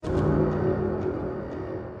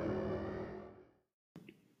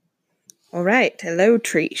All right. Hello,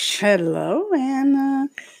 Trish. Hello, Anna.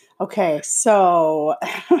 Okay, so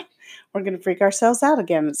we're going to freak ourselves out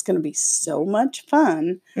again. It's going to be so much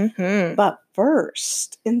fun. Mm-hmm. But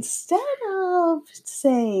first, instead of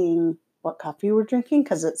saying what coffee we're drinking,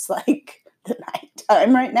 because it's like the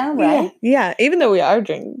nighttime right now, right? Yeah. Even though we are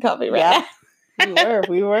drinking coffee right now.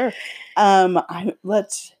 we were.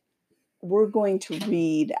 We're going to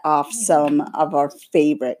read off some of our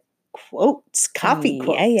favorite quotes, coffee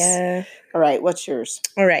quotes. Yeah. All right, what's yours?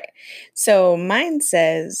 All right. So mine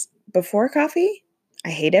says, before coffee, I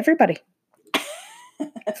hate everybody.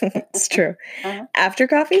 It's true. Uh-huh. After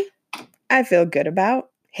coffee, I feel good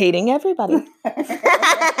about hating everybody.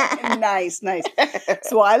 Nice.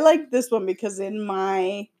 So I like this one because in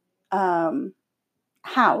my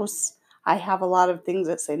house, I have a lot of things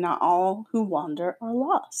that say, not all who wander are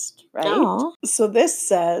lost, right? Aww. So this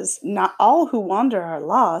says, not all who wander are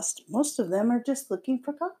lost. Most of them are just looking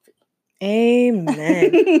for coffee.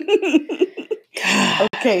 Amen.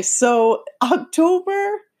 Okay, so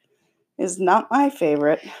October is not my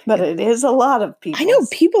favorite, but it is a lot of people. I know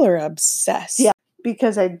people are obsessed. Yeah,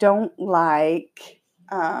 because I don't like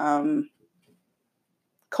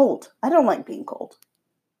cold. I don't like being cold.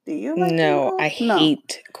 Do you like being cold? I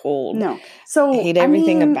hate cold. No. So I hate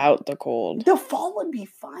everything about the cold. The fall would be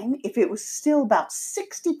fine if it was still about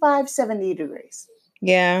 65, 70 degrees.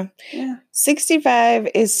 Yeah. 65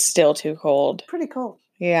 is still too cold. Pretty cold.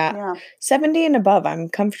 Yeah. 70 and above, I'm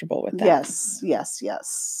comfortable with that.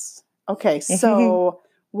 Yes. Okay, so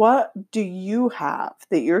what do you have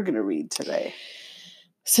that you're going to read today?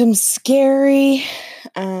 Some scary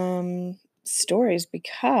stories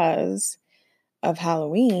because of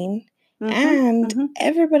Halloween. And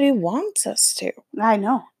everybody wants us to. I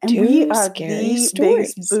know. And we are the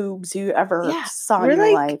biggest boobs you ever saw in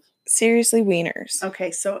your life. Seriously wieners.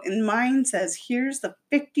 Okay, so in mine says, here's the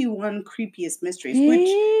 51 creepiest mysteries, which,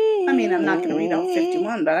 I mean, I'm not going to read all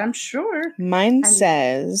 51, but I'm sure. Mine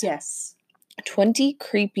says, yes, 20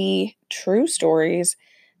 creepy true stories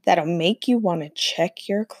that'll make you want to check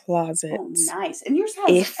your closet. Oh, nice. And yours has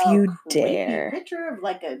if you dare. Picture of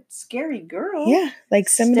like a scary girl. Yeah, like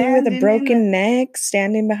somebody with a broken neck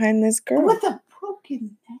standing behind this girl. With a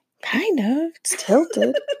broken neck? Kind of. It's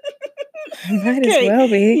tilted. Might as well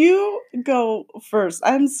be. You go first.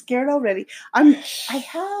 I'm scared already. I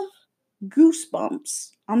have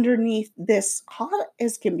goosebumps underneath this hot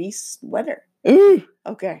as can be sweater. Ooh.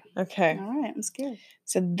 Okay. All right, I'm scared.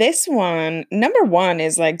 So this one, number 1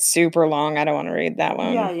 is like super long. I don't want to read that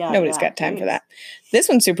one. Yeah. Nobody's got time for that. This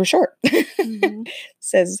one's super short.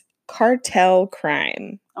 Says cartel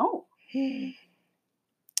crime. Oh.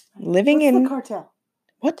 Living What's the cartel?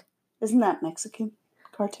 What? Isn't that Mexican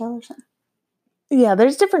cartel or something? Yeah,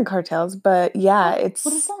 there's different cartels, but yeah, what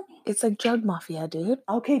does that mean? It's like drug mafia, dude.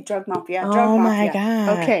 Okay, drug mafia. My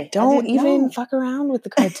God. Okay. Don't even fuck around with the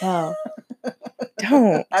cartel.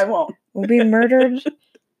 Don't. I won't. We'll be murdered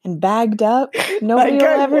and bagged up. Nobody will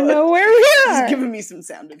ever know where we are. Just giving me some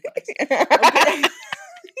sound advice. Okay.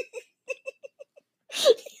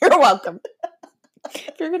 You're welcome.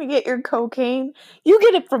 If you're going to get your cocaine, you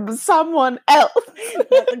get it from someone else.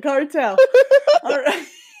 Not the cartel. All right.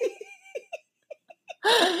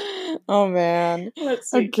 Oh, man. Let's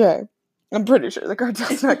see. Okay. I'm pretty sure the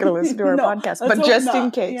cartel's not going to listen to our podcast, but just in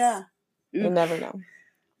case. Yeah. You never know.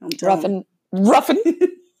 Ruffin.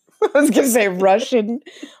 I was going to say Russian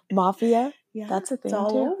mafia. Yeah, that's a thing. It's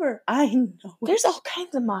all over. I know. There's all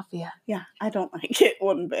kinds of mafia. Yeah, I don't like it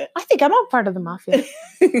one bit. I think I'm a part of the mafia.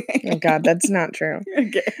 Oh, God, that's not true.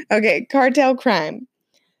 Okay, cartel crime.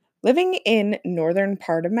 Living in northern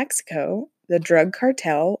part of Mexico, the drug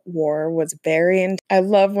cartel war was very intense. I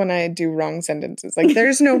love when I do wrong sentences. Like,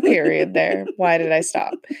 there's no period there. Why did I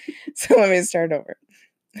stop? So let me start over.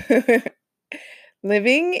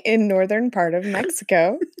 Living in northern part of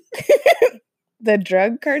Mexico, the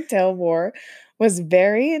drug cartel war was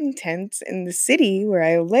very intense in the city where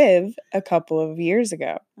I live a couple of years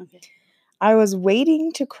ago. Okay. I was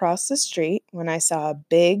waiting to cross the street when I saw a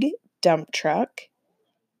big dump truck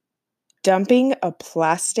dumping a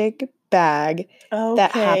plastic bag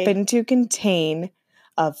that happened to contain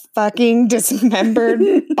a fucking dismembered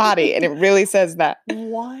body. And it really says that.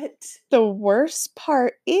 What? The worst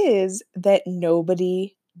part is that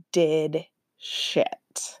nobody did shit.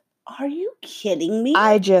 Are you kidding me?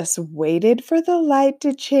 I just waited for the light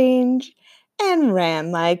to change and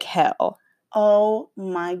ran like hell. Oh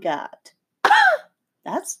my God.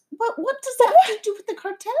 What does that have to do with the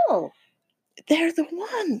cartel? They're the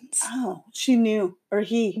ones. Oh, she knew. Or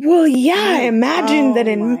he. Well, yeah, I imagine that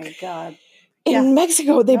in... Oh my God. in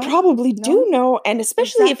Mexico, they No, probably do know. And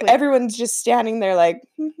especially if Exactly. everyone's just standing there like,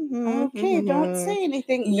 Okay, don't say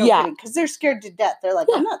anything. Yeah. Because they're scared to death. They're like,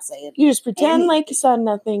 Yeah. I'm not saying. You just pretend like you saw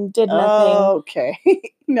nothing, did nothing. Okay.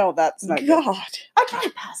 No, that's not good. God. I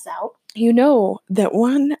can't pass out. You know that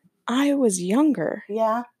when I was younger,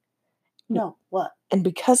 Yeah. No, what? and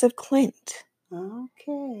because of Clint,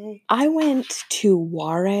 Okay. I went to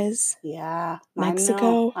Juarez, Yeah.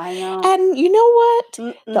 Mexico. I know. And you know what?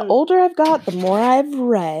 The Mm-mm. older I've got, the more I've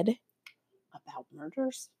read About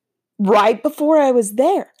murders? right before I was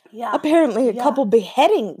there. Yeah. Apparently a couple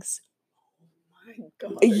beheadings. My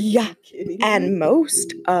God. Yeah. Are you kidding And me?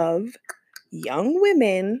 most of young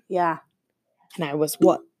women, Yeah. and I was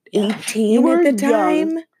what, Yeah. 18 You were at the young.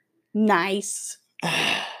 time? Nice.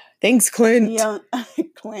 Thanks, Clint. Young.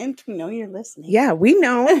 Clint, we know you're listening. Yeah, we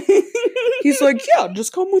know. He's like, yeah,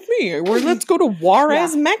 just come with me. Let's go to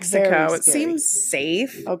Juarez, Mexico. It seems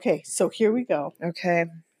safe. Okay, so here we go. Okay.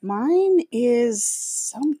 Mine is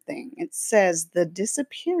something. It says the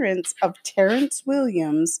disappearance of Terrence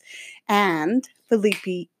Williams and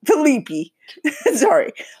Felipe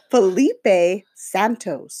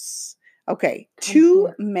Santos. Okay,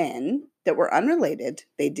 two men that were unrelated,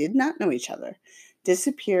 they did not know each other,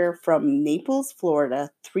 disappear from Naples,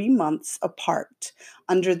 Florida, 3 months apart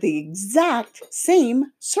under the exact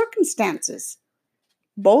same circumstances.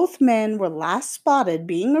 Both men were last spotted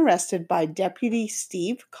being arrested by Deputy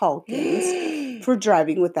Steve Calkins for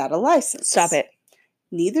driving without a license. Stop it.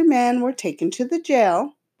 Neither man were taken to the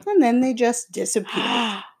jail, and then they just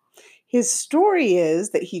disappeared. His story is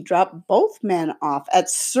that he dropped both men off at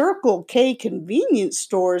Circle K convenience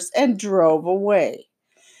stores and drove away.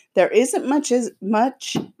 There isn't as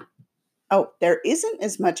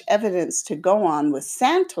much evidence to go on with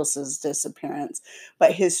Santos's disappearance,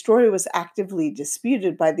 but his story was actively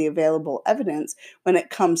disputed by the available evidence when it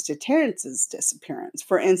comes to Terrence's disappearance.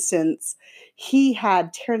 For instance, he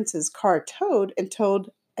had Terrence's car towed and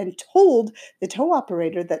told the tow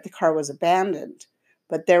operator that the car was abandoned.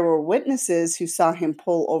 But there were witnesses who saw him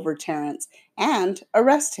pull over Terrence and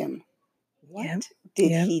arrest him. What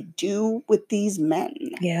did he do with these men?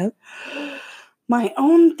 Yep. My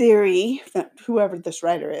own theory, that whoever this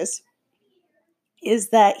writer is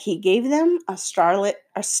that he gave them a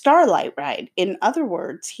starlight ride. In other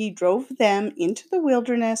words, he drove them into the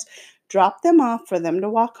wilderness, dropped them off for them to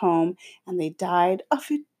walk home, and they died of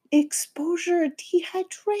exposure,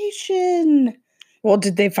 dehydration. Well,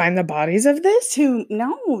 did they find the bodies of this? To me,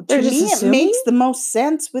 it makes the most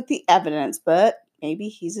sense with the evidence, but maybe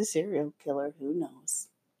he's a serial killer. Who knows?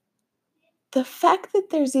 The fact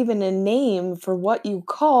that there's even a name for what you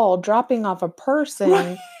call dropping off a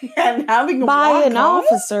person and having by an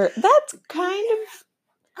officer, that's kind of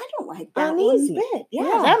I don't like that uneasy. one bit.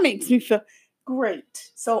 Yeah, that makes me feel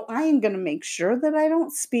great. So I am going to make sure that I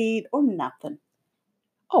don't speed or nothing.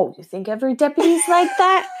 Oh, you think every deputy's like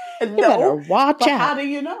that? You better watch out. How do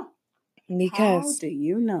you know? Because how do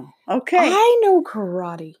you know? Okay. I know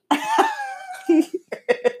karate.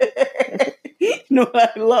 No,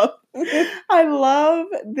 I love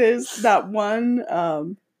that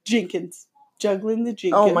one Jenkins, juggling the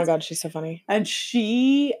Jenkins. Oh my God, she's so funny. And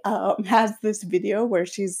she has this video where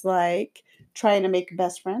she's like trying to make a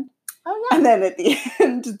best friend. Oh yeah. And then at the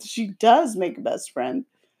end, she does make a best friend.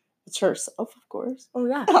 It's herself, of course. Oh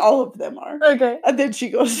yeah. All of them are. Okay. And then she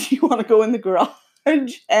goes, "You want to go in the garage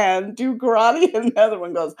and do karate?" And the other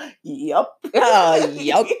one goes, "Yup."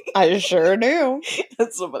 Yup. I sure do.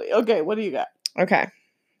 That's so funny. Okay, what do you got? Okay.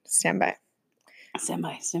 Stand by. Stand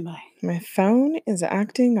by. My phone is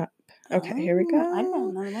acting up. Okay, here we go. I know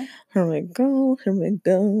another one. Here we go.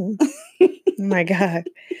 Oh my God.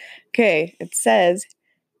 Okay, it says,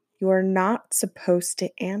 you are not supposed to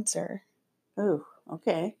answer. Oh,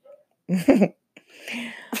 okay.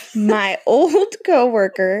 My old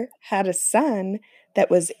coworker had a son that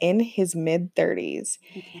was in his mid-30s,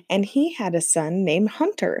 and he had a son named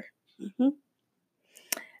Hunter. Mm-hmm.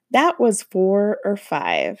 That was 4 or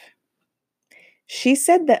 5. She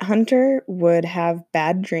said that Hunter would have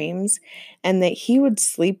bad dreams and that he would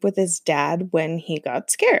sleep with his dad when he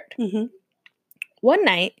got scared. Mm-hmm. One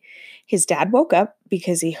night, his dad woke up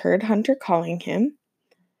because he heard Hunter calling him,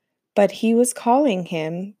 but he was calling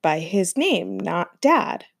him by his name, not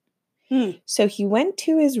Dad. So he went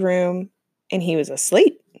to his room and he was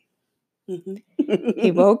asleep. Mm-hmm.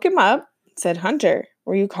 He woke him up, said, "Hunter,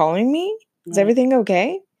 were you calling me? Is everything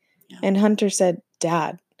okay?" Yeah. And Hunter said,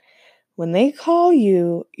 "Dad, when they call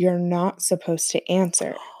you, you're not supposed to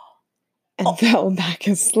answer." And fell back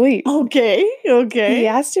asleep. Okay. He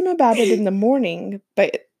asked him about it in the morning,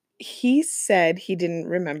 but he said he didn't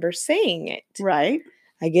remember saying it. Right.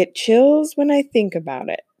 I get chills when I think about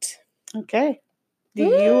it. Okay. Do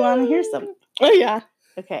you want to hear some? Oh, yeah.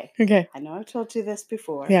 Okay. Okay. I know I've told you this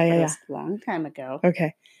before. Yeah. It was a long time ago.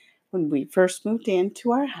 Okay. When we first moved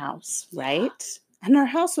into our house, right? And our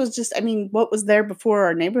house was just, what was there before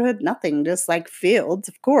our neighborhood? Nothing, just like fields,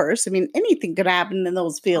 of course. Anything could happen in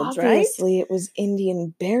those fields, Obviously, it was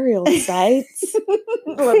Indian burial sites.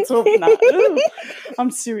 right? Let's hope not. Ooh,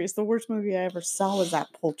 I'm serious. The worst movie I ever saw was that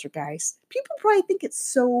Poltergeist. People probably think it's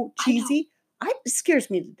so cheesy. It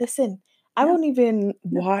scares me. Listen, I won't even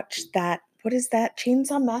watch that. What is that?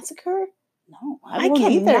 Chainsaw Massacre? No, I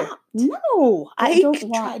won't either. No, I don't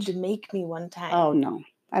watch. Tried to make me one time. Oh, no.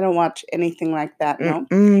 I don't watch anything like that, no.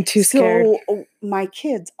 Too scared. So, my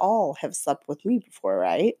kids all have slept with me before,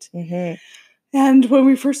 right? Mm-hmm. And when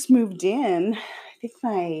we first moved in, I think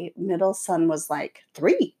my middle son was like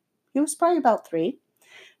 3. He was probably about 3.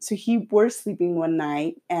 So we're sleeping one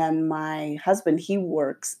night, and my husband, he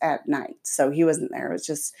works at night. So he wasn't there. It was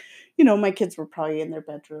just, my kids were probably in their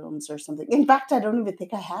bedrooms or something. In fact, I don't even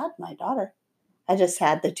think I had my daughter. I just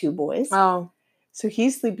had the 2 boys. Oh. So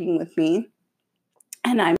he's sleeping with me.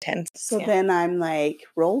 And I'm tense. So then I'm like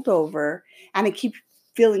rolled over, and I keep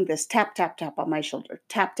feeling this tap, tap, tap on my shoulder.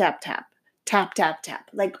 Tap, tap, tap. Tap, tap, tap.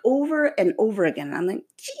 Like over and over again. I'm like,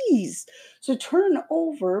 geez. So turn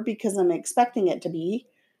over because I'm expecting it to be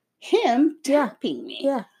him tapping me.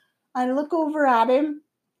 Yeah. I look over at him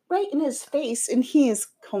right in his face, and he is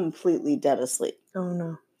completely dead asleep. Oh,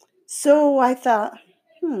 no. So I thought,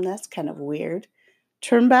 that's kind of weird.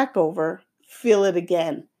 Turn back over, feel it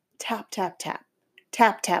again. Tap, tap, tap.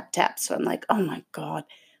 Tap, tap, tap. So I'm like, oh my God,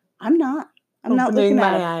 I'm not looking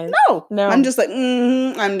at him. Eyes. No. I'm just like,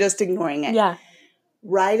 I'm just ignoring it. Yeah.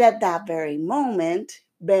 Right at that very moment,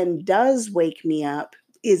 Ben does wake me up,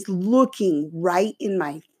 is looking right in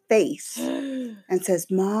my face and says,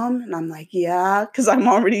 Mom. And I'm like, yeah, because I'm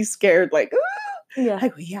already scared. Like, yeah. I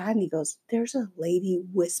go, yeah. And he goes, there's a lady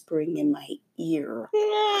whispering in my ear. And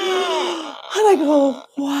I go,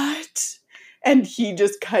 what? And he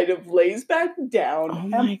just kind of lays back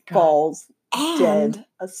down and falls dead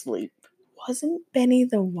asleep. Wasn't Benny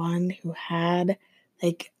the one who had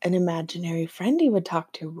like an imaginary friend he would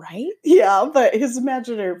talk to, right? Yeah, but his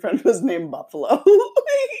imaginary friend was named Buffalo.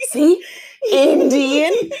 See?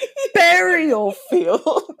 Indian burial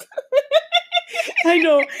field. I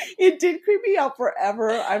know. It did creep me out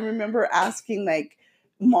forever. I remember asking like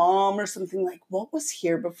Mom or something like, what was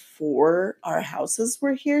here before our houses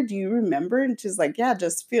were here? Do you remember? And she's like, yeah,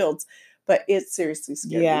 just fields. But it seriously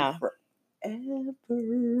scared me forever.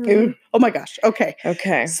 Ooh. Oh my gosh. Okay.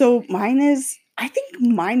 So I think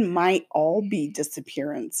mine might all be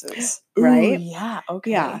disappearances, right? Ooh, yeah.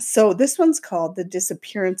 Okay. Yeah. So this one's called The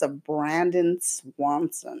Disappearance of Brandon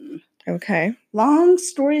Swanson. Okay. Long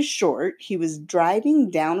story short, he was driving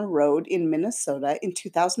down a road in Minnesota in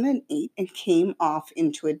 2008 and came off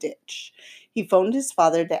into a ditch. He phoned his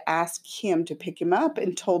father to ask him to pick him up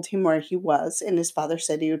and told him where he was, and his father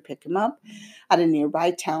said he would pick him up at a nearby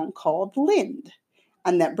town called Lind,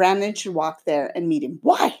 and that Brandon should walk there and meet him.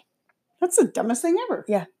 Why? That's the dumbest thing ever.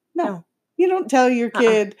 Yeah. No. You don't tell your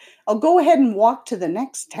kid, I'll go ahead and walk to the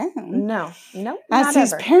next town. No. As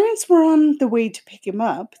his parents were on the way to pick him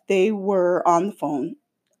up, they were on the phone.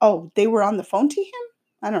 Oh, they were on the phone to him?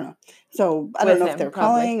 I don't know. So I don't know if they're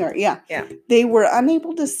calling or, yeah. They were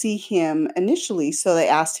unable to see him initially, so they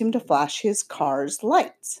asked him to flash his car's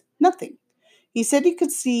lights. Nothing. He said he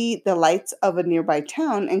could see the lights of a nearby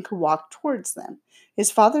town and could walk towards them. His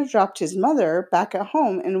father dropped his mother back at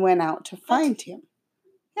home and went out to find him.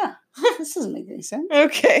 Yeah, this doesn't make any sense.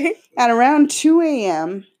 Okay. At around 2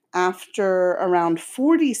 a.m., after around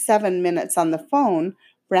 47 minutes on the phone,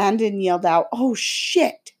 Brandon yelled out, "Oh,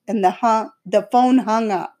 shit!" And the phone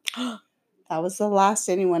hung up. That was the last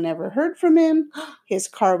anyone ever heard from him. His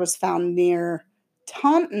car was found near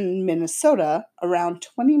Taunton, Minnesota, around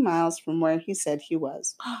 20 miles from where he said he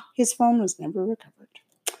was. His phone was never recovered.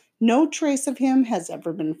 No trace of him has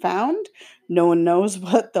ever been found. No one knows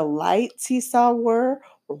what the lights he saw were,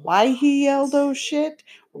 or why he yelled, "Oh shit,"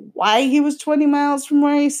 or why he was 20 miles from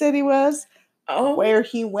where he said he was, or where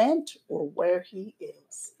he went, or where he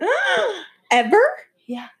is. Ever?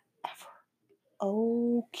 Yeah, ever.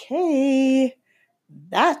 Okay.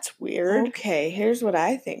 That's weird. Okay, here's what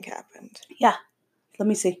I think happened. Yeah. Let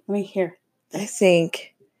me see. Let me hear. I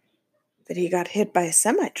think that he got hit by a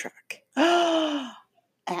semi-truck.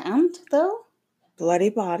 And, though? Bloody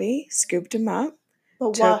body, scooped him up,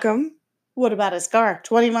 But took him. What about his car?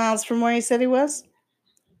 20 miles from where he said he was?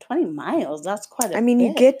 20 miles. That's quite a I mean, bit.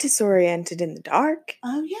 you get disoriented in the dark.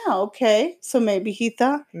 Oh, yeah. Okay. So maybe he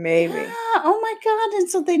thought. Maybe. Yeah, oh, my God. And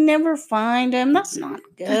so they never find him. That's not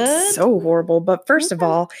good. That's so horrible. But first of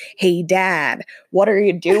all, hey, Dad, what are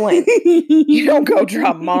you doing? You don't go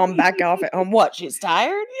drop Mom back off at home. What? She's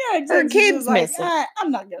tired? Yeah, exactly. Her kid's missing.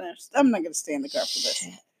 I'm not gonna stay in the car for this.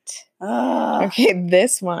 Okay,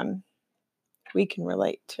 this one we can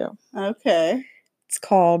relate to. Okay. It's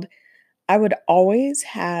called I Would Always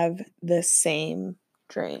Have the Same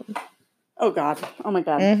Dream. Oh, God. Oh, my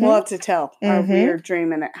God. We'll have to tell our weird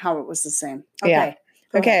dream and how it was the same. Okay. Yeah.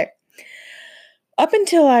 Okay. Up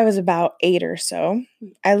until I was about 8 or so,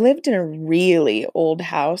 I lived in a really old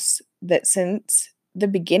house that since the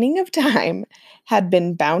beginning of time had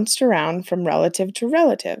been bounced around from relative to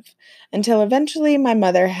relative until eventually my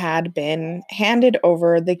mother had been handed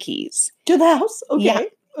over the keys. To the house? Okay. Yeah.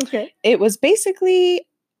 Okay. It was basically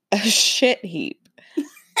a shit heap.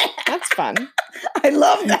 That's fun. I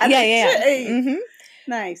love that. Yeah.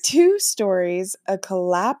 Nice. 2 stories, a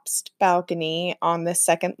collapsed balcony on the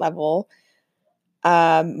second level,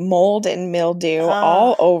 mold and mildew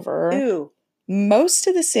all over. Ew. Most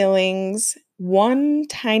of the ceilings, one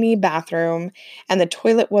tiny bathroom, and the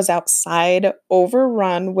toilet was outside,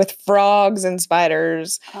 overrun with frogs and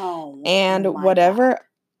spiders, and whatever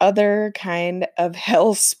other kind of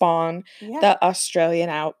hell spawn the Australian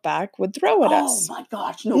outback would throw at us. Oh my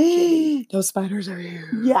gosh, no kidding. Those spiders are huge.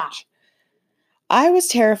 Yeah. I was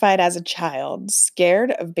terrified as a child,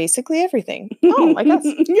 scared of basically everything. Oh, I guess.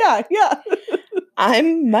 Yeah.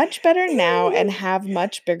 I'm much better now and have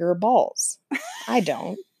much bigger balls. I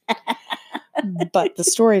don't. But the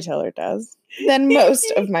storyteller does. Than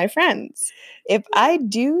most of my friends. If I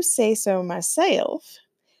do say so myself,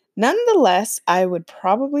 nonetheless, I would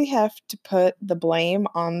probably have to put the blame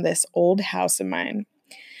on this old house of mine.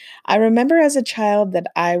 I remember as a child that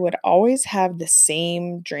I would always have the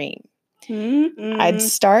same dream. I'd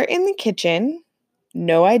start in the kitchen.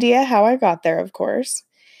 No idea how I got there, of course.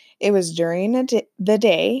 It was during the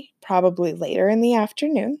day, probably later in the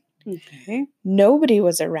afternoon. Okay. Nobody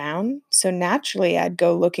was around, so naturally I'd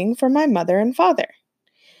go looking for my mother and father.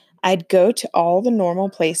 I'd go to all the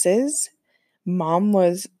normal places. Mom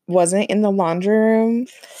wasn't in the laundry room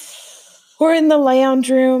or in the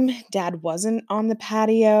lounge room. Dad wasn't on the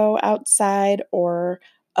patio outside or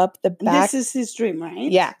up the back. This is his dream,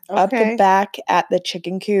 right? Yeah, up the back at the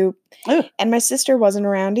chicken coop. Ugh. And my sister wasn't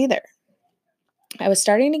around either. I was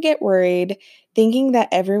starting to get worried, thinking that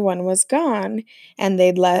everyone was gone and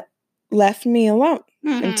they'd left me alone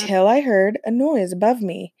until I heard a noise above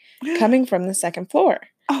me coming from the second floor.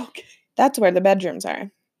 Okay. That's where the bedrooms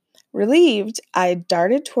are. Relieved, I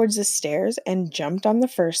darted towards the stairs and jumped on the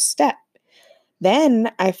first step.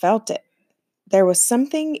 Then I felt it. There was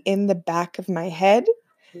something in the back of my head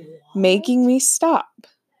making me stop.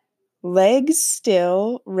 Legs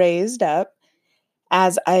still raised up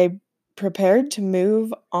as I prepared to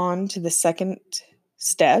move on to the second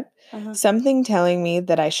step, something telling me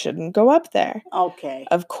that I shouldn't go up there. Okay.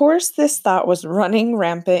 Of course, this thought was running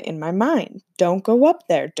rampant in my mind. Don't go up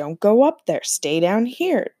there. Don't go up there. Stay down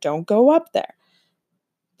here. Don't go up there.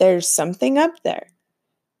 There's something up there.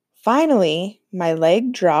 Finally, my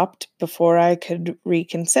leg dropped before I could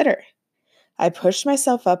reconsider. I pushed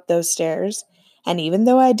myself up those stairs, and even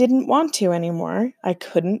though I didn't want to anymore, I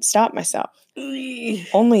couldn't stop myself.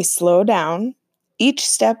 Only slow down. Each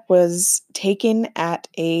step was taken at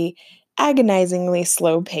a agonizingly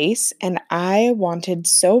slow pace, and I wanted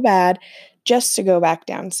so bad just to go back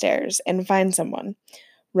downstairs and find someone,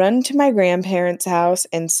 run to my grandparents' house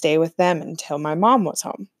and stay with them until my mom was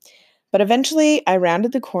home. But eventually, I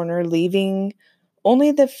rounded the corner, leaving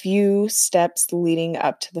only the few steps leading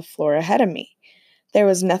up to the floor ahead of me. There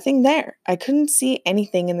was nothing there. I couldn't see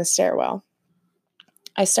anything in the stairwell.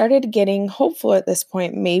 I started getting hopeful at this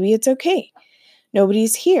point. Maybe it's okay.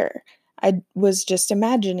 Nobody's here. I was just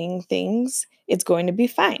imagining things. It's going to be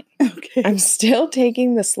fine. Okay. I'm still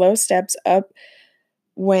taking the slow steps up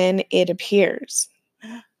when it appears.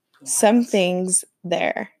 Something's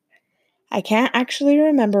there. I can't actually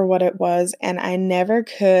remember what it was, and I never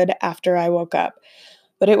could after I woke up.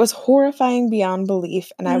 But it was horrifying beyond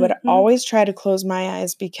belief, and I would always try to close my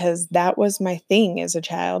eyes because that was my thing as a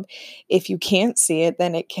child. If you can't see it,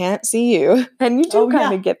 then it can't see you. And you do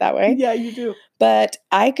kind of get that way. Yeah, you do. But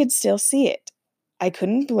I could still see it. I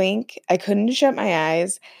couldn't blink. I couldn't shut my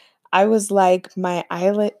eyes. It was like my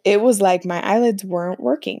eyelids weren't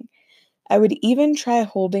working. I would even try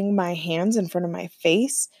holding my hands in front of my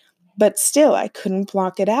face, but still I couldn't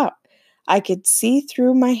block it out. I could see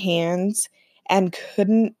through my hands and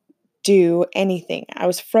couldn't do anything. I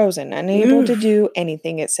was frozen, unable to do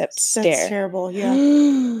anything except stare. That's terrible,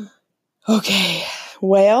 yeah. Okay,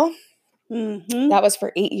 well, Mm-hmm. that was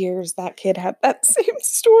for 8 years. That kid had that same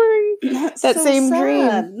story. That's that so same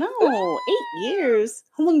sad. dream. No, 8 years.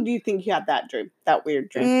 How long do you think you had that dream? That weird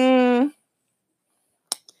dream?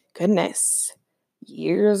 Goodness.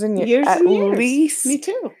 Years and years. Years At and years. least Me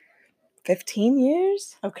too. 15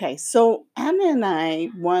 years? Okay, so Anna and I,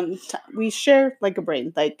 we share like a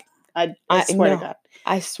brain. Like, I swear to God.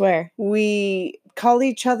 I swear. We call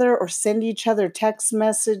each other or send each other text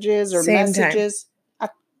messages or Same messages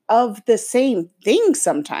of the same thing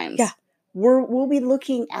sometimes. Yeah. We'll be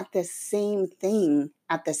looking at the same thing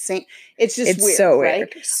at the same. It's just It's weird, so right?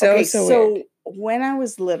 weird. So weird. When I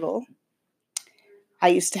was little, I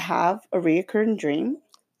used to have a reoccurring dream.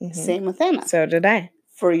 Mhm. Same with Anna. So did I.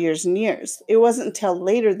 For years and years. It wasn't until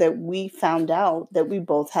later that we found out that we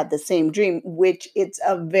both had the same dream, which it's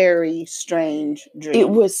a very strange dream. It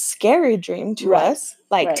was scary dream to us.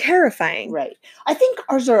 Like terrifying. Right. I think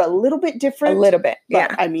ours are a little bit different. A little bit, yeah.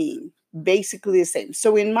 But I mean, basically the same.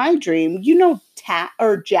 So in my dream, you know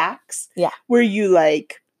jacks? Yeah. Where you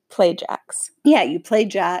like play jacks. Yeah, you play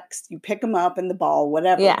jacks, you pick them up in the ball,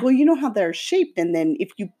 whatever. Yeah. Well, you know how they're shaped, and then if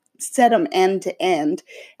you set them end to end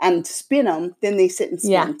and spin them, then they sit and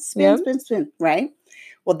spin. Yeah. Spin, right?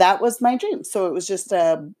 Well, that was my dream. So it was just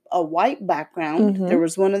a white background. Mhm. There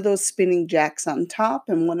was one of those spinning jacks on top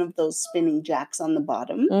and one of those spinning jacks on the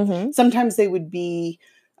bottom. Mhm. Sometimes they would be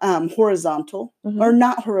horizontal, Mhm. or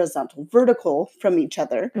not horizontal, vertical from each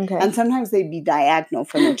other. Okay. And sometimes they'd be diagonal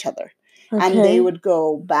from each other. Okay. And they would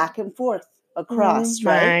go back and forth across,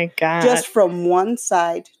 right? My God. Just from one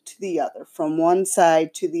side to the other, from one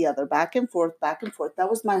side to the other, back and forth, back and forth. That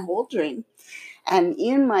was my whole dream. And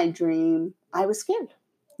in my dream, I was scared.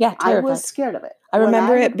 Yeah, terrified. I was scared of it. I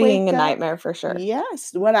remember it being a nightmare for sure.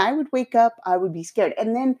 Yes. When I would wake up, I would be scared.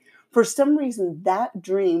 And then for some reason, that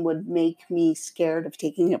dream would make me scared of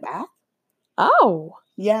taking a bath. Oh.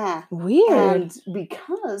 Yeah. Weird. And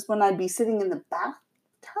because when I'd be sitting in the bathtub,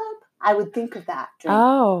 I would think of that dream.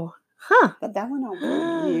 Oh. Huh. But that went on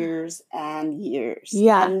for years and years.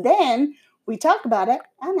 Yeah. And then we talk about it,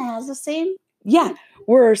 and it has the same. Yeah.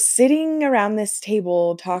 We're sitting around this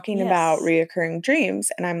table talking Yes. about reoccurring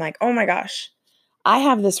dreams. And I'm like, oh my gosh, I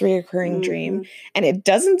have this reoccurring dream. And it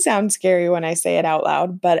doesn't sound scary when I say it out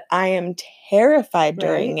loud, but I am terrified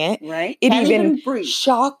during it. Right. It Can't even breathe.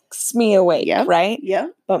 shocks me awake, right? Yeah.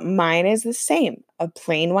 But mine is the same. A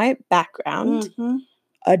plain white background,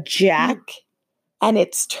 a jack, and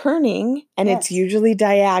it's turning, and it's usually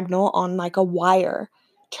diagonal on like a wire.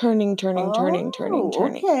 Turning.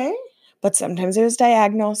 Okay. But sometimes it was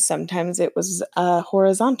diagonal, sometimes it was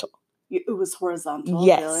horizontal. It was horizontal?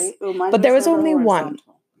 Yes. Really? Oh, but there was only one.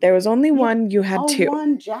 There was only one. You had two.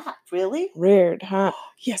 One jack. Really? Weird, huh?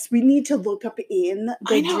 Yes, we need to look up in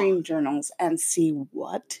the dream journals and see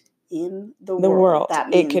what in the world that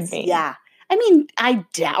means. It could mean. Yeah. I mean, I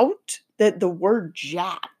doubt that the word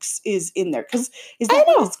jacks is in there. Because is that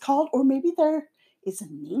what it's called? Or maybe there is a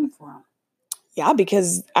name for them. Yeah,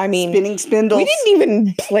 because, I mean, spinning spindles. We didn't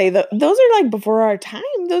even play those are like before our time.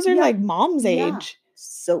 Those are like mom's age.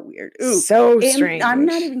 So weird. Ooh. So strange. I'm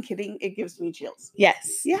not even kidding. It gives me chills.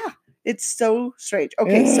 Yes. Yeah. It's so strange.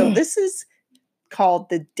 Okay, so this is called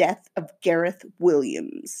The Death of Gareth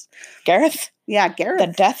Williams. Gareth? Yeah, Gareth. The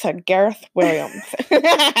Death of Gareth Williams.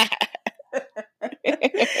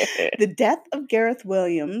 The Death of Gareth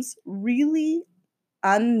Williams really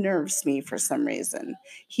unnerves me for some reason.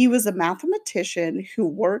 He was a mathematician who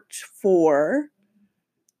worked for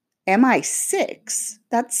MI6.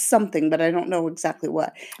 That's something, but I don't know exactly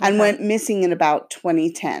what. And went missing in about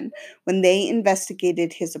 2010. When they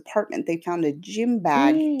investigated his apartment, they found a gym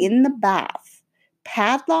bag in the bath,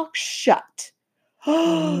 padlocked shut.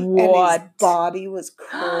 And his body was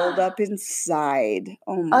curled up inside.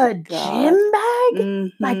 Oh my God. A gym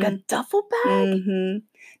bag? Like a duffel bag?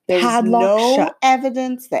 There's no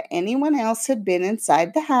evidence that anyone else had been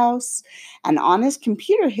inside the house. And on his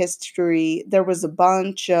computer history, there was a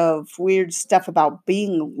bunch of weird stuff about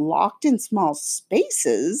being locked in small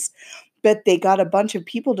spaces. But they got a bunch of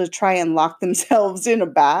people to try and lock themselves in a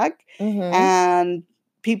bag. And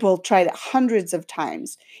people tried it hundreds of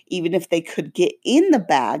times. Even if they could get in the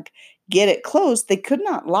bag, get it closed, they could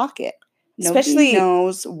not lock it. Nobody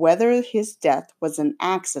knows whether his death was an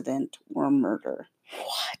accident or murder.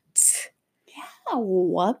 What? Yeah,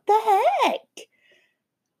 what the heck?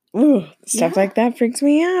 Ooh, stuff like that freaks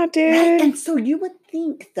me out, dude. Right? And so you would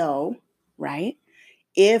think, though, right?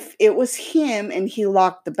 If it was him and he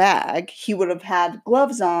locked the bag, he would have had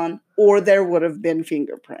gloves on, or there would have been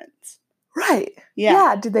fingerprints. Right.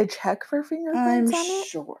 Yeah. Did they check for I'm fingerprints on it?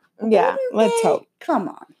 sure. Yeah. Wouldn't Let's they? hope. Come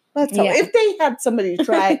on. Let's hope. Yeah. If they had somebody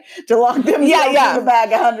try to lock themselves Yeah. in the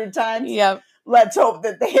bag 100 times, Yep. let's hope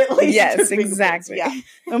that they at least Yes, took fingerprints. exactly. Yeah.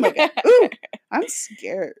 Oh my God. Ooh, I'm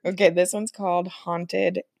scared. Okay, this one's called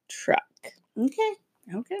Haunted Truck.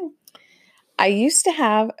 Okay. I used to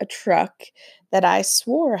have a truck that I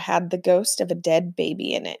swore had the ghost of a dead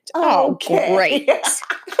baby in it. Oh, Okay. great.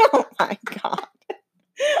 Oh my God.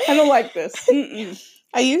 I don't like this. Mm-mm.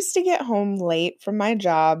 I used to get home late from my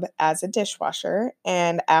job as a dishwasher,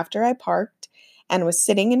 and after I parked and was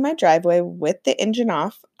sitting in my driveway with the engine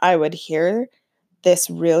off, I would hear this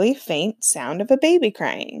really faint sound of a baby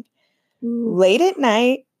crying. Ooh. Late at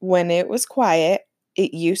night, when it was quiet,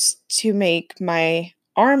 it used to make my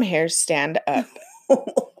arm hairs stand up.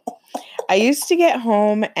 I used to get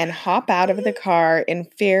home and hop out of the car in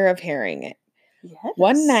fear of hearing it. Yes.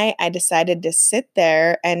 One night, I decided to sit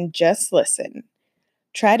there and just listen,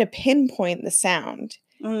 try to pinpoint the sound.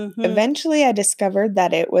 Mm-hmm. Eventually, I discovered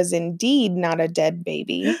that it was indeed not a dead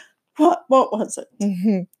baby. What was it?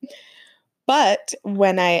 Mm-hmm. But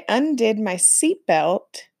when I undid my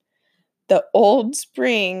seatbelt, the old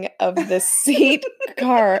spring of the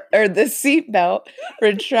seatbelt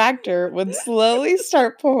retractor would slowly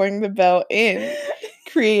start pulling the belt in,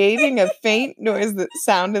 creating a faint noise that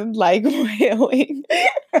sounded like wailing.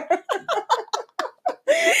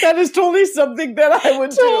 That is totally something that I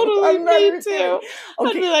would Totally, do. I'm me not too. kidding. I'd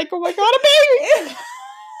Okay. be like, oh my God, a baby!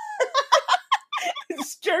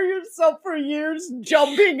 Scare yourself for years,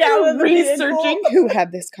 jumping out of the researching vehicle. who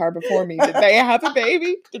had this car before me. Did they have a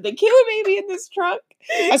baby? Did they kill a baby in this truck?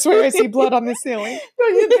 I swear I see blood on the ceiling.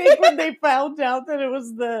 Don't you think when they found out that it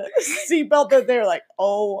was the seatbelt that they're like,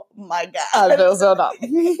 oh my God. I feel so dumb.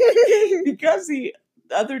 Because the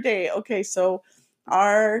other day, okay, so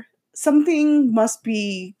something must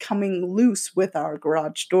be coming loose with our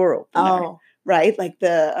garage door opener, right? Like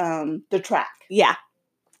the track. Yeah.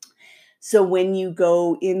 So when you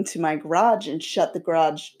go into my garage and shut the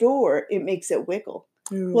garage door, it makes it wiggle.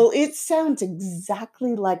 Ooh. Well, it sounds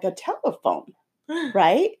exactly like a telephone,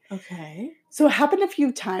 right? Okay. So it happened a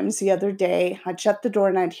few times the other day. I'd shut the door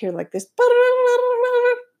and I'd hear like this,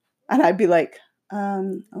 and I'd be like,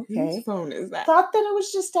 okay. Whose phone is that? Thought that it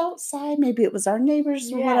was just outside. Maybe it was our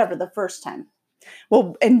neighbors or Yeah. whatever the first time.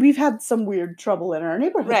 Well, and we've had some weird trouble in our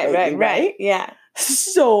neighborhood lately, right? Yeah.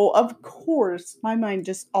 So, of course, my mind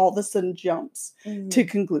just all of a sudden jumps to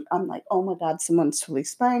conclude. I'm like, oh my God, someone's totally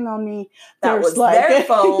spying on me. That There's was their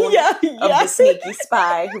phone of the sneaky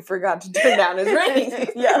spy who forgot to turn down his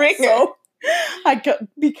ringer. So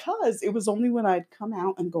because it was only when I'd come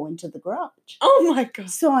out and go into the garage. Oh my God.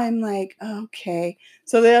 So I'm like, okay.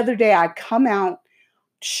 So the other day I come out,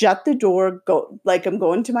 shut the door, go like I'm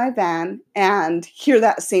going to my van and hear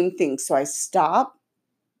that same thing. So I stop,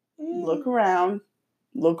 look around,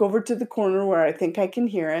 look over to the corner where I think I can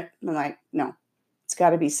hear it. I'm like, no, it's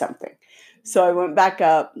got to be something. So I went back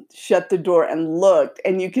up, shut the door, and looked,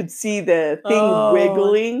 and you could see the thing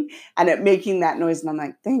wiggling and it making that noise. And I'm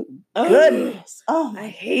like, thank goodness. Oh, I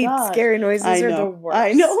hate God. scary noises. I Are know. the worst.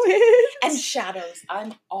 I know it. And shadows.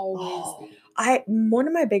 I'm always. One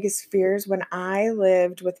of my biggest fears when I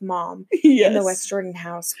lived with Mom in the West Jordan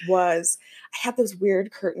house was I had those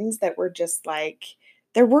weird curtains that were just like,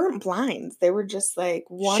 there weren't blinds. They were just like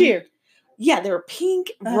one. Sheer. Yeah, they were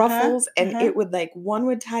pink ruffles, and it would like, one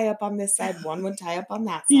would tie up on this side, one would tie up on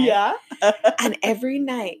that side. Yeah. And every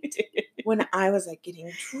night when I was like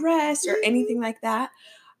getting dressed or anything like that,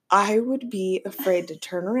 I would be afraid to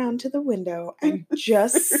turn around to the window and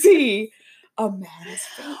just see a man's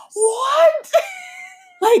face. What?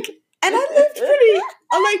 And I lived pretty,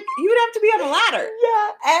 you would have to be on a ladder.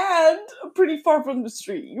 Yeah, and pretty far from the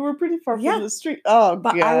street. You were pretty far from the street. Oh,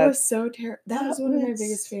 but God. I was so terrified. That was one of my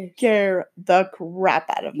biggest fears. Scare the crap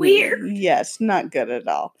out of me. Weird. Yes, not good at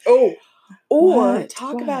all. Oh, or What?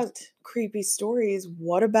 talk about creepy stories.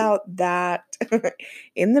 What about that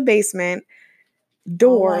in the basement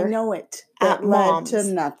door? I know it. At That led Mom's. to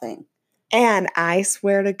nothing. And I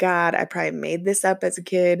swear to God, I probably made this up as a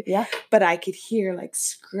kid. Yeah. But I could hear like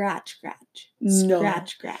scratch.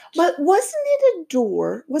 Scratch. But wasn't it a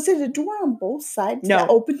door? Was it a door on both sides that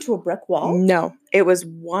opened to a brick wall? No, it was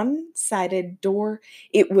one-sided door.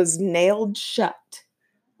 It was nailed shut.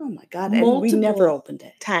 Oh my God. And we never opened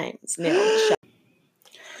it. Times nailed shut.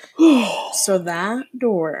 So that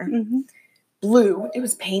door, blue, it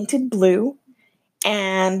was painted blue.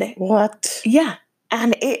 And what? Yeah.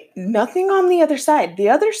 And nothing on the other side. The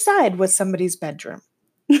other side was somebody's bedroom.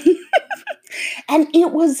 And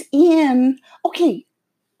it was in, okay,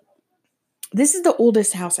 This is the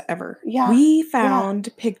oldest house ever. Yeah. We found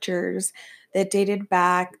pictures that dated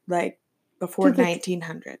back like before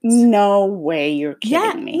 1900s. No way you're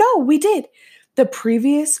kidding me. No, we did. The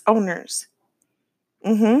previous owners.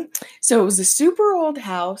 So it was a super old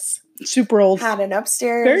house. Super old. Had an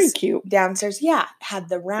upstairs. Very cute. Downstairs. Yeah. Had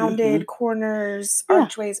the rounded corners,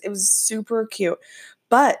 archways. It was super cute.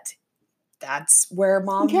 But that's where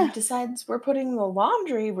Mom decides we're putting the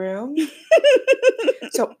laundry room.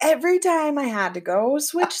 So every time I had to go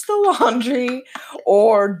switch the laundry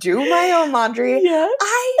or do my own laundry,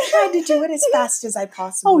 I tried to do it as fast as I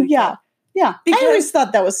possibly could. Yeah. Because I always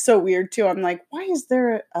thought that was so weird too. I'm like, why is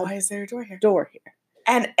there a door here?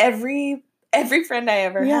 And every friend I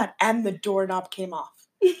ever had, and the doorknob came off.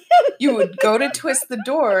 You would go to twist the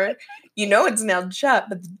door, you know it's nailed shut,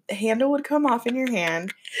 but the handle would come off in your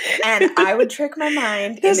hand, and I would trick my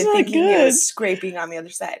mind into thinking it was scraping on the other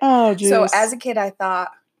side. Oh, geez. So as a kid, I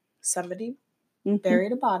thought somebody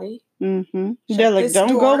buried a body. They're like,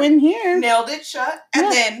 don't go in here. Nailed it shut,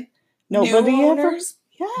 and then nobody new ever owners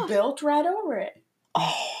built right over it.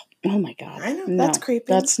 Oh my God. I know, that's creepy.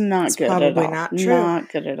 That's not good at all. Probably not true. Not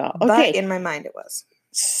good at all. Okay. But in my mind it was.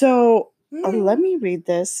 So let me read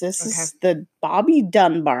this. This is the Bobby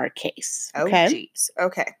Dunbar case. Okay. Oh, jeez.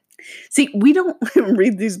 Okay. See, we don't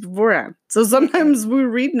read these beforehand. So sometimes we're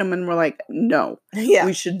reading them and we're like, no,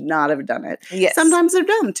 we should not have done it. Yes. Sometimes they're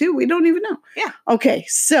done too. We don't even know. Yeah. Okay.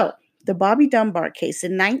 So the Bobby Dunbar case.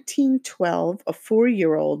 In 1912, a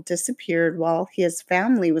 4-year-old disappeared while his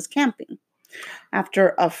family was camping.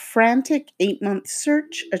 After a frantic 8-month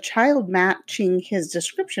search, a child matching his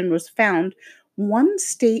description was found one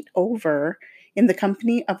state over in the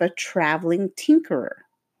company of a traveling tinkerer.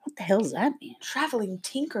 What the hell does that mean? Traveling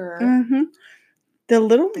tinkerer? The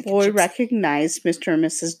little boy recognized Mr. and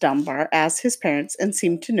Mrs. Dunbar as his parents and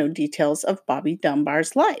seemed to know details of Bobby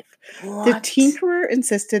Dunbar's life. What? The tinkerer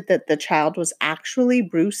insisted that the child was actually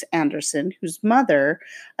Bruce Anderson, whose mother,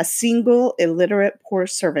 a single, illiterate poor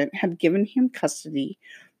servant, had given him custody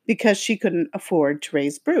because she couldn't afford to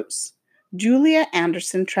raise Bruce. Julia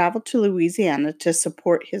Anderson traveled to Louisiana to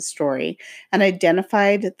support his story and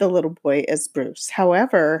identified the little boy as Bruce.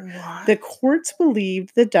 However, the courts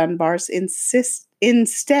believed the Dunbars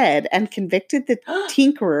instead and convicted the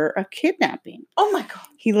tinkerer of kidnapping. Oh my God.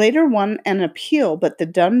 He later won an appeal, but the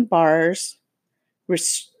Dunbars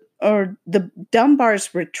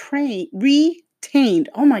retained,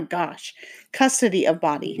 oh my gosh, custody of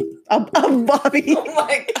Bobby. Oh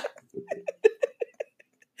my God.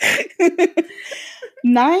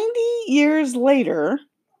 90 years later,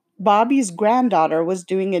 Bobby's granddaughter was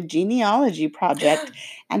doing a genealogy project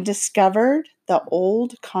and discovered the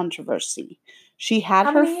old controversy. She had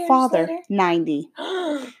her father, 90.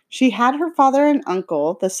 She had her father and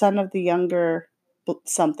uncle, the son of the younger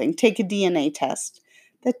something, take a DNA test.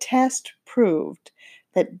 The test proved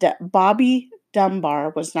that Bobby Dunbar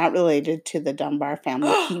was not related to the Dunbar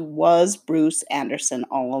family. He was Bruce Anderson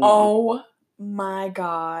all along. Oh my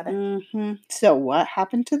God. So what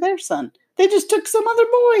happened to their son? They just took some other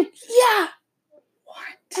boy. Yeah.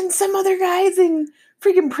 What? And some other guy's in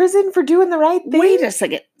freaking prison for doing the right thing. Wait a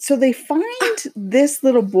second. So they find this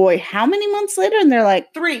little boy how many months later? And they're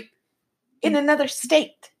like, 3 in another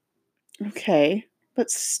state. Okay.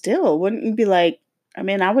 But still, wouldn't you be like, I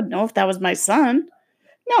mean, I would know if that was my son.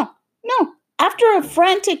 No. After a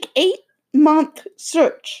frantic 8-month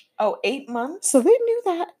search. Oh, 8 months? So they knew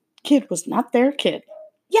that kid was not their kid.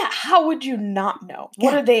 Yeah, how would you not know?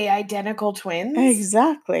 What are they, identical twins?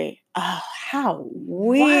 Exactly. Oh, how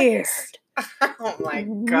weird. Oh my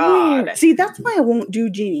God. Weird. See, that's why I won't do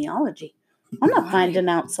genealogy. I'm not finding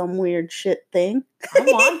out some weird shit thing. I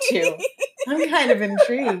want to. I'm kind of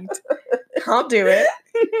intrigued. I'll do it.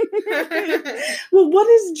 Well, what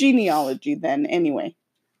is genealogy then, anyway?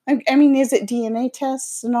 I mean, is it DNA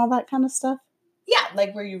tests and all that kind of stuff? Yeah,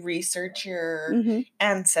 like where you research your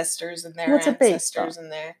ancestors and their What's ancestors it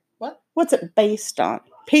and their... What? What's it based on?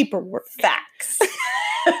 Paperwork. Facts.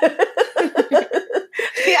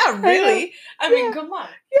 Yeah, really. I mean, come on.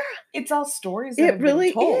 Yeah. It's all stories that It have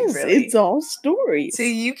really been told, is. really. It's all stories. So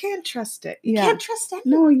you can't trust it. You Yeah. can't trust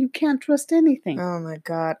anything. No, you can't trust anything. Oh my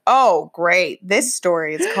God. Oh, great. This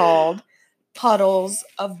story is called Puddles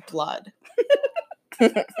of Blood.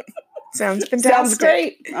 Sounds fantastic. Sounds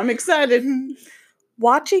great. I'm excited.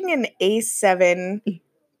 Watching an A7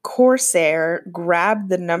 Corsair grab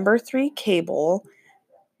the number 3 cable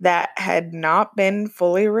that had not been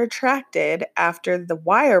fully retracted after the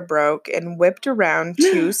wire broke and whipped around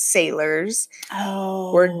 2 sailors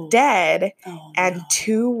were dead and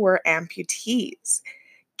 2 were amputees.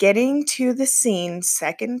 Getting to the scene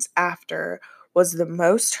seconds after was the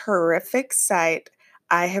most horrific sight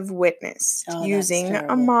I have witnessed, Oh, that's using a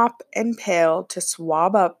terrible. mop and pail to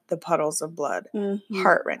swab up the puddles of blood.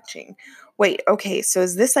 Heart-wrenching. Wait, okay, so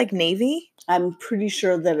is this like Navy? I'm pretty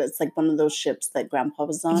sure that it's like one of those ships that Grandpa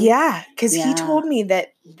was on. Yeah, because he told me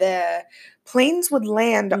that the planes would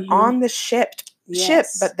land on the ship,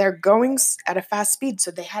 but they're going at a fast speed,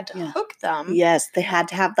 so they had to hook them. Yes, they had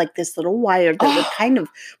to have like this little wire that would kind of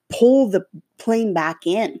pull the plane back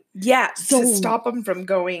in. Yeah, to stop them from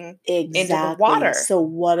going into the water. So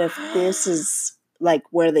what if this is like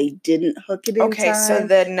where they didn't hook it in Okay, so time?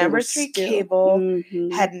 the number 3 cable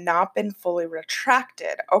had not been fully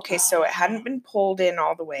retracted. Okay, so it hadn't been pulled in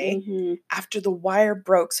all the way. After the wire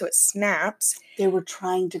broke, so it snaps. They were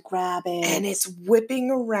trying to grab it. And it's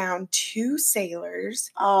whipping around 2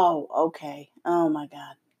 sailors. Oh, okay. Oh, my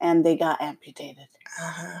God. And they got amputated.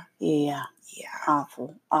 Yeah.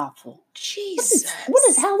 Awful. Jesus. What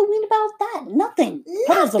is Halloween about that? Nothing.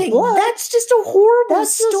 Puddles of blood. That's just a horrible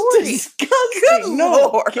story. Disgusting. Good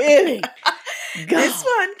Lord. Kidding. This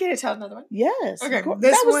one, can I tell another one? Yes. Okay.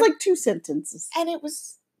 That was like 2 sentences. And it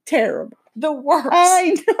was terrible. The worst.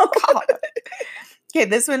 I know. God. Okay,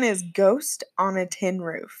 this one is Ghost on a Tin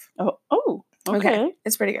Roof. Oh. Okay.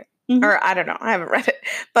 It's pretty good. Or I don't know. I haven't read it,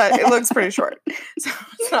 but it looks pretty short. So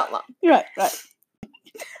it's not long. Right.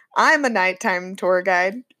 I'm a nighttime tour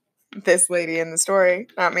guide. This lady in the story,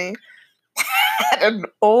 not me, at an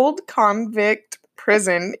old convict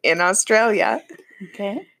prison in Australia.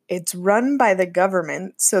 Okay. It's run by the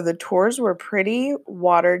government, so the tours were pretty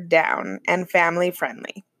watered down and family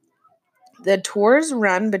friendly. The tours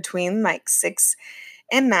run between like 6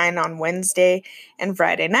 and 9 on Wednesday and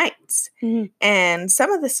Friday nights. And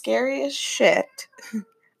some of the scariest shit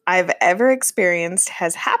I've ever experienced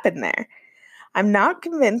has happened there. I'm not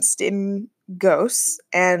convinced in ghosts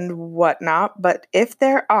and whatnot, but if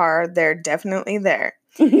there are, they're definitely there.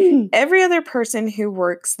 Every other person who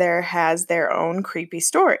works there has their own creepy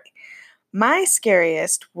story. My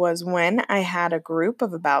scariest was when I had a group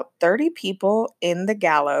of about 30 people in the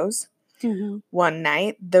gallows. One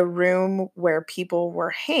night, the room where people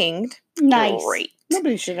were hanged. Nice. Great.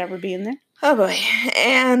 Nobody should ever be in there. Oh boy.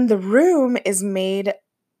 And the room is made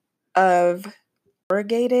of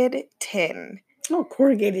corrugated tin. Oh,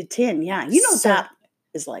 corrugated tin. Yeah. You know what that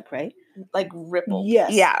is like, right? Like rippled.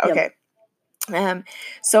 Yes. Yeah, okay.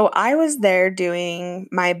 So I was there doing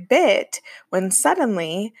my bit when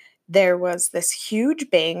suddenly there was this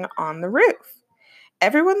huge bang on the roof.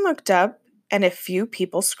 Everyone looked up and a few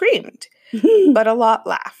people screamed, but a lot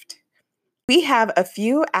laughed. We have a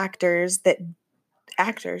few actors that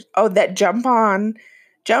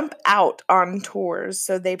jump out on tours,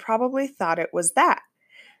 so they probably thought it was that.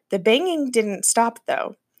 The banging didn't stop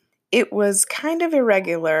though. It was kind of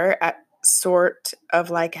irregular at sort of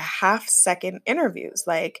like a half-second interviews,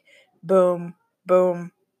 like boom,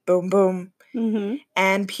 boom, boom, boom.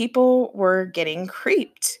 And people were getting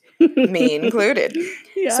creeped, me included.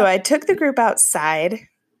 So I took the group outside.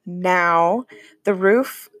 Now the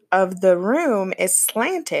roof of the room is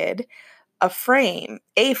slanted, A-frame.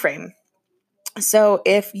 So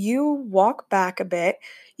if you walk back a bit,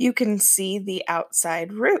 you can see the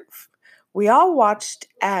outside roof. We all watched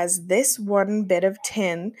as this one bit of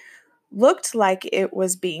tin looked like it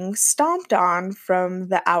was being stomped on from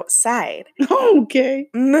the outside. Okay.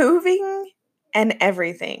 Moving and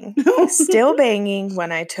everything. Still banging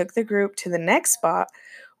when I took the group to the next spot.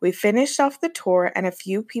 We finished off the tour and a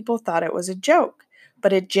few people thought it was a joke,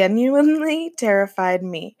 but it genuinely terrified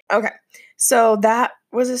me. Okay, so that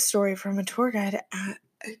was a story from a tour guide at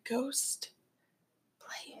a ghost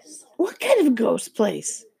place. What kind of ghost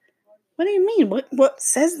place? What do you mean? What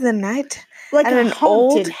says the night like at an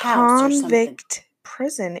old convict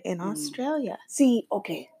prison in Australia? See,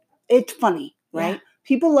 okay, it's funny, right? Yeah.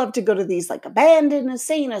 People love to go to these like abandoned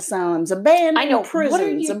insane asylums, abandoned prisons. What are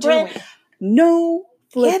you doing? No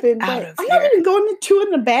flipping way. I'm not even going to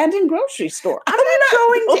an abandoned grocery store. I'm not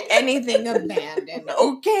going to anything abandoned,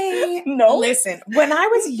 okay? No. Listen, when I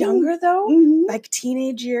was younger though, like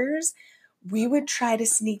teenage years, we would try to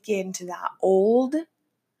sneak into that old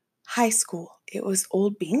high school. It was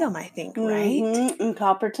Old Bingham, I think, right? In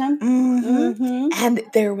Copperton. And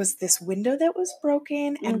there was this window that was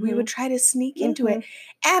broken, and we would try to sneak into it.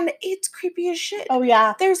 And it's creepy as shit. Oh,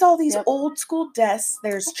 yeah. There's all these old school desks.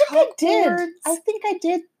 There's chalkboards. I think I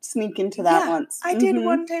did sneak into that once. I did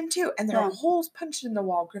one time, too. And there are holes punched in the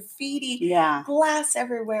wall, graffiti, glass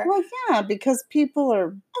everywhere. Well, yeah, because people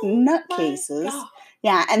are nutcases.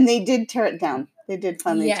 Yeah, and they did tear it down. They did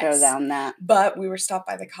finally tear down that. But we were stopped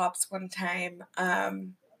by the cops one time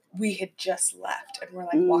we had just left and we're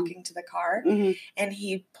like walking to the car, and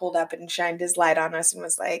he pulled up and shined his light on us and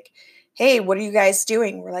was like, "Hey, what are you guys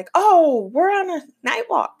doing?" We're like, "Oh, we're on a night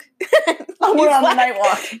walk." We're on a night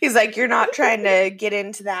walk. He's like, "You're not trying to get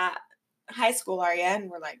into that high school, are you?" And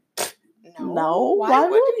we're like, No, why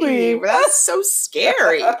would we? That's so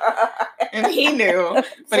scary. And he knew,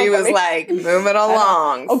 but he was like, move it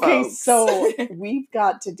along. Okay, folks. So we've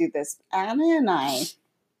got to do this. Anna and I,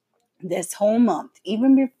 this whole month,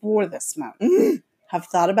 even before this month, have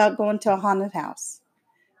thought about going to a haunted house.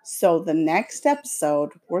 So the next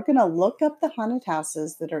episode, we're going to look up the haunted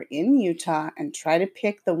houses that are in Utah and try to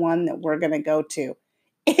pick the one that we're going to go to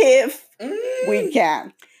if we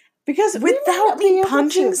can. Because without me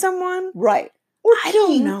punching someone? Right. Or I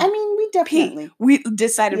don't know. I mean, we definitely. We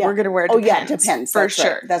decided we're going to wear Depends. Oh, yeah, Depends. For that's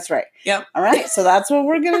sure. Right. That's right. Yep. All right. So that's what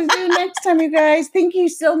we're going to do next time, you guys. Thank you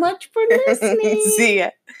so much for listening. See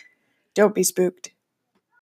ya. Don't be spooked.